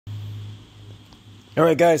All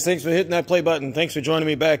right, guys, thanks for hitting that play button. Thanks for joining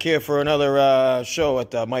me back here for another show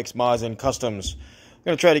at Mike's Mods and Customs. I'm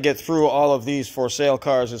going to try to get through all of these for sale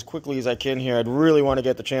cars as quickly as I can here. I'd really want to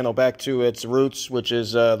get the channel back to its roots, which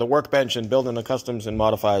is the workbench and building the customs and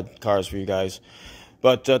modified cars for you guys.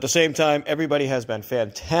 But at the same time, everybody has been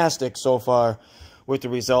fantastic so far with the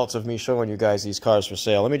results of me showing you guys these cars for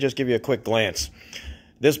sale. Let me just give you a quick glance.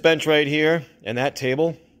 This bench right here and that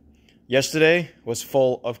table yesterday was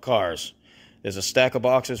full of cars. There's a stack of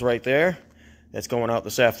boxes right there that's going out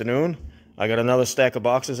this afternoon. I got another stack of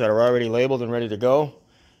boxes that are already labeled and ready to go.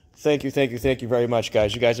 Thank you very much,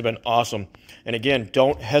 guys. You guys have been awesome. And again,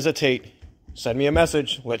 don't hesitate. Send me a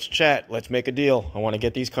message. Let's chat. Let's make a deal. I want to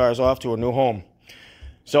get these cars off to a new home.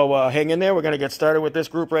 So hang in there. We're going to get started with this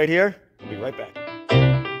group right here. We'll be right back.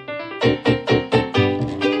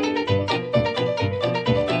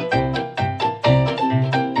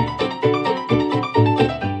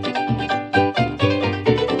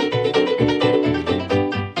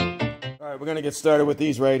 We're going to get started with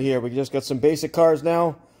these right here. We just got some basic cars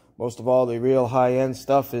now. Most of all the real high-end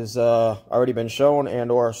stuff is already been shown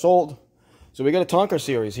and or sold. So we got a Tonka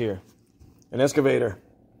series here. An excavator.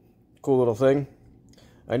 Cool little thing.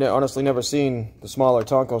 I honestly never seen the smaller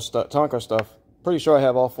Tonka stuff. Pretty sure I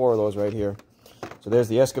have all four of those right here. So there's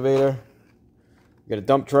the excavator. We got a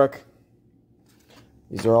dump truck.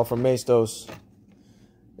 These are all from Mastos.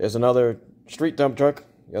 There's another street dump truck.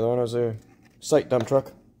 The other one was a site dump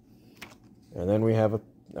truck. And then we have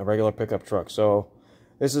a regular pickup truck. So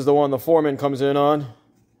this is the one the foreman comes in on.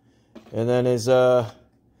 And then his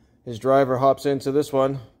driver hops into this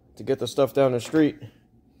one to get the stuff down the street.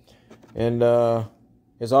 And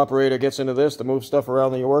his operator gets into this to move stuff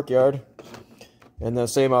around the work yard. And the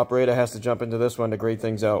same operator has to jump into this one to grade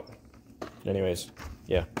things out. Anyways,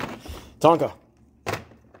 yeah. Tonka.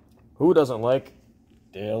 Who doesn't like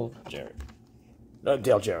Dale Jarrett?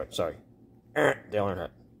 Dale Jarrett, sorry. Dale Earnhardt.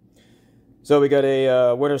 So we got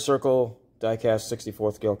a Winter Circle diecast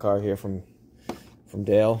 64th scale car here from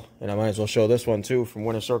Dale. And I might as well show this one too from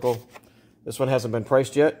Winter Circle. This one hasn't been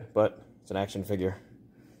priced yet, but it's an action figure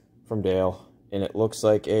from Dale. And it looks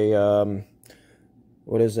like a,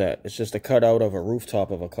 what is that? It's just a cutout of a rooftop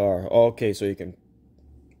of a car. Oh, okay, so you can,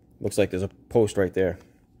 looks like there's a post right there.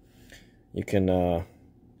 You can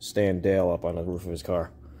stand Dale up on the roof of his car.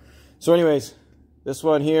 So anyways, this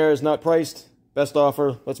one here is not priced. Best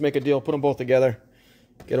offer. Let's make a deal. Put them both together.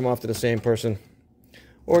 Get them off to the same person.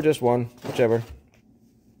 Or just one. Whichever.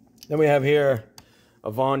 Then we have here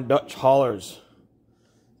a Von Dutch Haulers.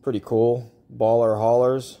 Pretty cool. Baller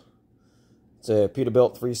haulers. It's a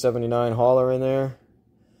Peterbilt 379 hauler in there.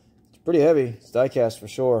 It's pretty heavy. It's diecast for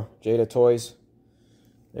sure. Jada Toys.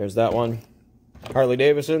 There's that one. Harley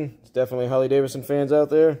Davidson. It's definitely Harley Davidson fans out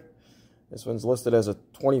there. This one's listed as a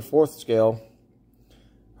 24th scale.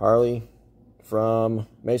 Harley from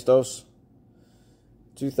Mastos.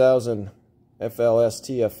 2000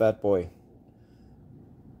 FLST Fat Boy.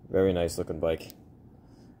 Very nice looking bike.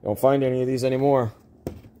 Don't find any of these anymore.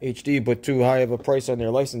 HD put too high of a price on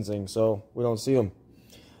their licensing, so we don't see them.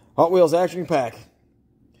 Hot Wheels Action Pack.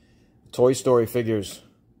 Toy Story figures.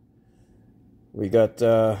 We got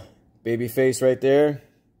Babyface right there.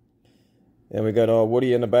 And we got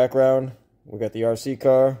Woody in the background. We got the RC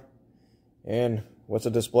car. And what's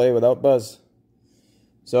a display without Buzz?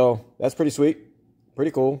 So that's pretty sweet.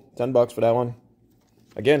 Pretty cool. $10 for that one.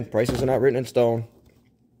 Again, prices are not written in stone.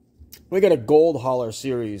 We got a gold hauler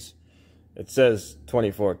series. It says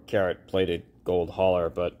 24 karat plated gold hauler,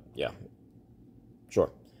 but yeah,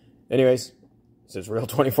 sure. Anyways, it says real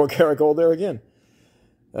 24 karat gold there again.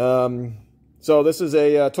 So this is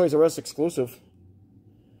a Toys R Us exclusive.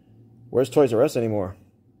 Where's Toys R Us anymore?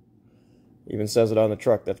 Even says it on the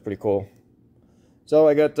truck. That's pretty cool. So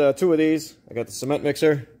I got two of these. I got the cement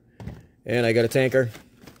mixer, and I got a tanker.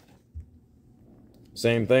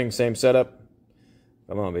 Same thing, same setup.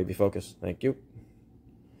 Come on, baby, focus. Thank you.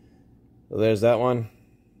 So there's that one.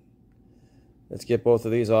 Let's get both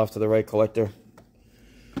of these off to the right collector.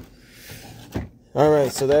 All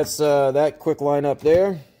right, so that's that quick lineup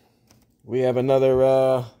there. We have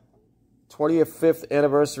another 25th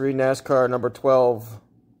anniversary NASCAR number 12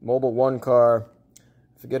 Mobil 1 car.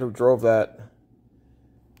 I forget who drove that.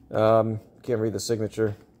 Can't read the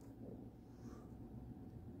signature.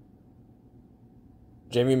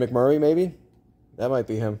 Jamie McMurray, maybe? That might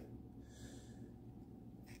be him.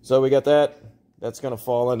 So we got that. That's going to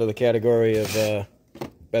fall under the category of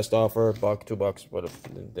best offer, $1, $2,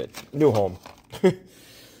 whatever. New home.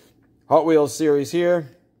 Hot Wheels series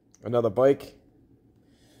here. Another bike.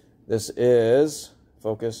 This is,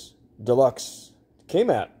 focus, Deluxe.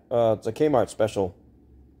 Kmart. It's a Kmart special.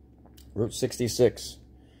 Route 66.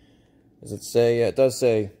 Does it say? Yeah, it does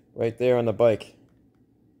say right there on the bike.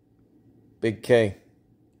 Big K.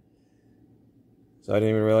 So I didn't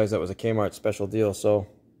even realize that was a Kmart special deal. So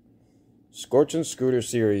Scorchin' Scooter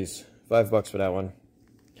Series. $5 for that one.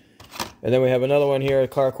 And then we have another one here, a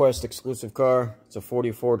CarQuest exclusive car. It's a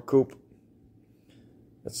 40 Ford Coupe.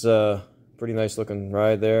 It's a pretty nice looking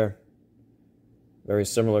ride there. Very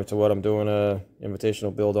similar to what I'm doing a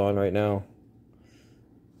invitational build on right now.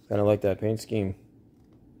 Kind of like that paint scheme.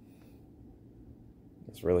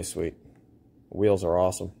 It's really sweet. The wheels are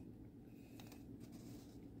awesome.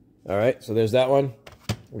 Alright, so there's that one.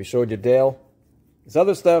 We showed you Dale. This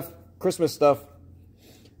other stuff, Christmas stuff,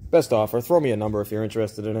 best offer. Throw me a number if you're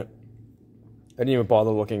interested in it. I didn't even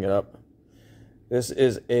bother looking it up. This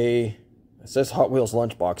is it says Hot Wheels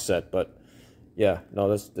lunchbox set, but yeah, no,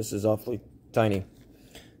 this is awfully tiny.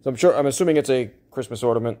 So I'm assuming it's a Christmas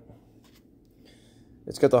ornament.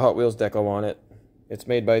 It's got the Hot Wheels deco on it. It's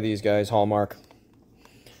made by these guys, Hallmark.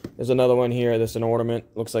 There's another one here. This is an ornament.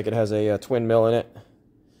 Looks like it has a twin mill in it.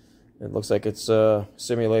 It looks like it's a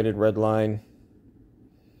simulated red line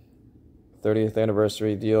 30th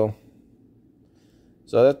anniversary deal.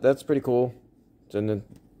 So that's pretty cool. It's in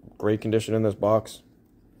great condition in this box.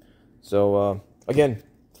 So again,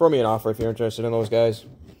 throw me an offer if you're interested in those guys.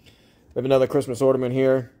 We have another Christmas ornament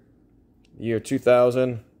here. Year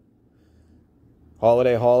 2000.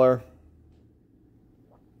 Holiday hauler.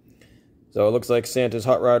 So it looks like Santa's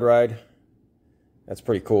Hot Rod Ride. That's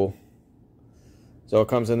pretty cool. So it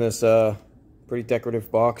comes in this pretty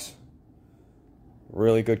decorative box.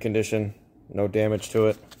 Really good condition. No damage to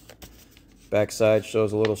it. Backside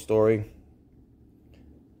shows a little story.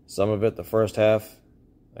 Some of it, the first half,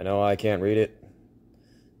 I know I can't read it.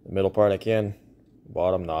 The middle part I can.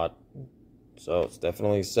 Bottom not. So it's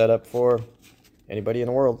definitely set up for anybody in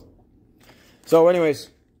the world. So anyways,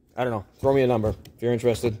 I don't know. Throw me a number if you're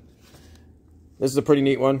interested. This is a pretty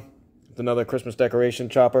neat one. It's another Christmas decoration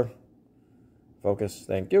chopper. Focus,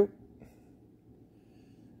 thank you.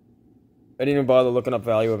 I didn't even bother looking up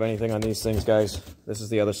value of anything on these things, guys. This is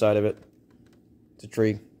the other side of it. It's a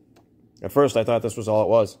tree. At first, I thought this was all it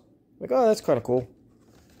was. Like, oh, that's kind of cool.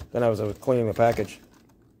 Then I was cleaning the package.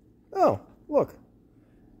 Oh, look.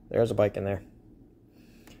 There's a bike in there.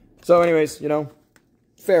 So anyways, you know,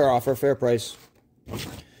 fair offer, fair price.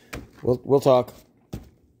 We'll talk.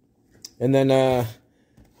 And then,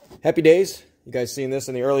 Happy Days. You guys seen this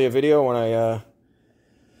in the earlier video when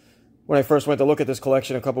I first went to look at this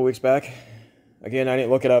collection a couple weeks back. Again, I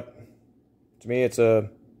didn't look it up. To me, it's a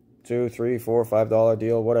 $2, $3, $4, $5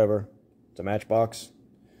 deal, whatever. It's a Matchbox.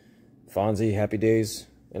 Fonzie, Happy Days.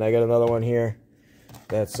 And I got another one here.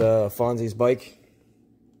 That's Fonzie's bike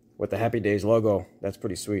with the Happy Days logo. That's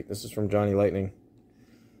pretty sweet. This is from Johnny Lightning.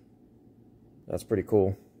 That's pretty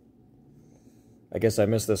cool. I guess I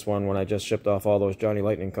missed this one when I just shipped off all those Johnny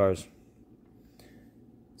Lightning cars.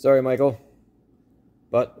 Sorry, Michael.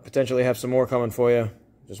 But potentially have some more coming for you.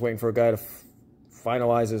 Just waiting for a guy to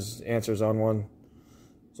finalize his answers on one.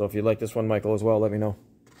 So if you'd like this one, Michael, as well, let me know.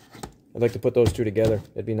 I'd like to put those two together.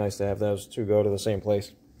 It'd be nice to have those two go to the same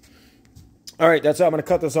place. All right, that's it. I'm going to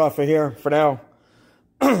cut this off for here for now.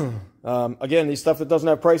 Again, these stuff that doesn't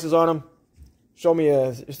have prices on them, throw me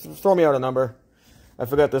out a number. I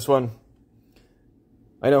forgot this one.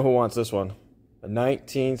 I know who wants this one. A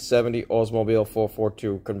 1970 Oldsmobile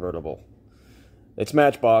 442 convertible. It's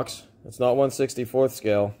Matchbox. It's not 1/64th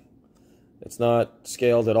scale. It's not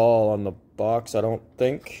scaled at all on the box, I don't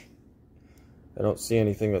think. I don't see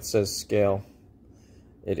anything that says scale.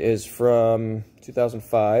 It is from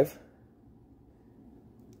 2005.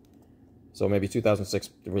 So maybe 2006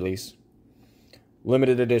 release.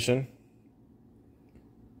 Limited edition.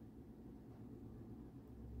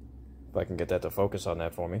 If I can get that to focus on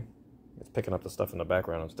that for me. It's picking up the stuff in the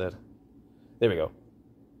background instead. There we go.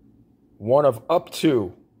 One of up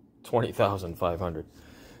to 20,500.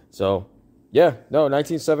 So, yeah, no,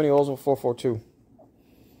 1970 Oldsmobile 442.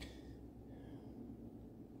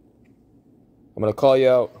 I'm going to call you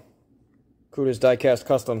out. Cooter's Diecast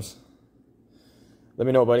Customs. Let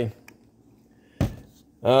me know, buddy.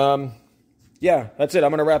 Yeah, that's it.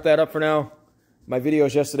 I'm going to wrap that up for now. My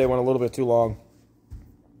videos yesterday went a little bit too long.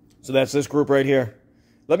 So that's this group right here.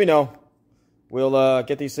 Let me know. We'll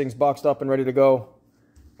get these things boxed up and ready to go.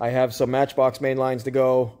 I have some Matchbox main lines to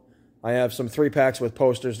go. I have some 3-packs with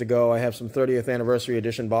posters to go. I have some 30th anniversary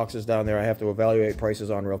edition boxes down there I have to evaluate prices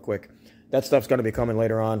on real quick. That stuff's going to be coming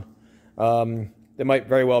later on. There might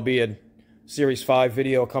very well be a Series 5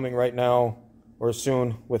 video coming right now or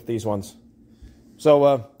soon with these ones.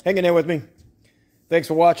 So hang in there with me. Thanks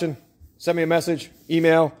for watching. Send me a message,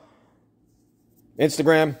 email,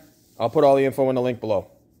 Instagram. I'll put all the info in the link below.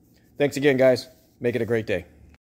 Thanks again, guys. Make it a great day.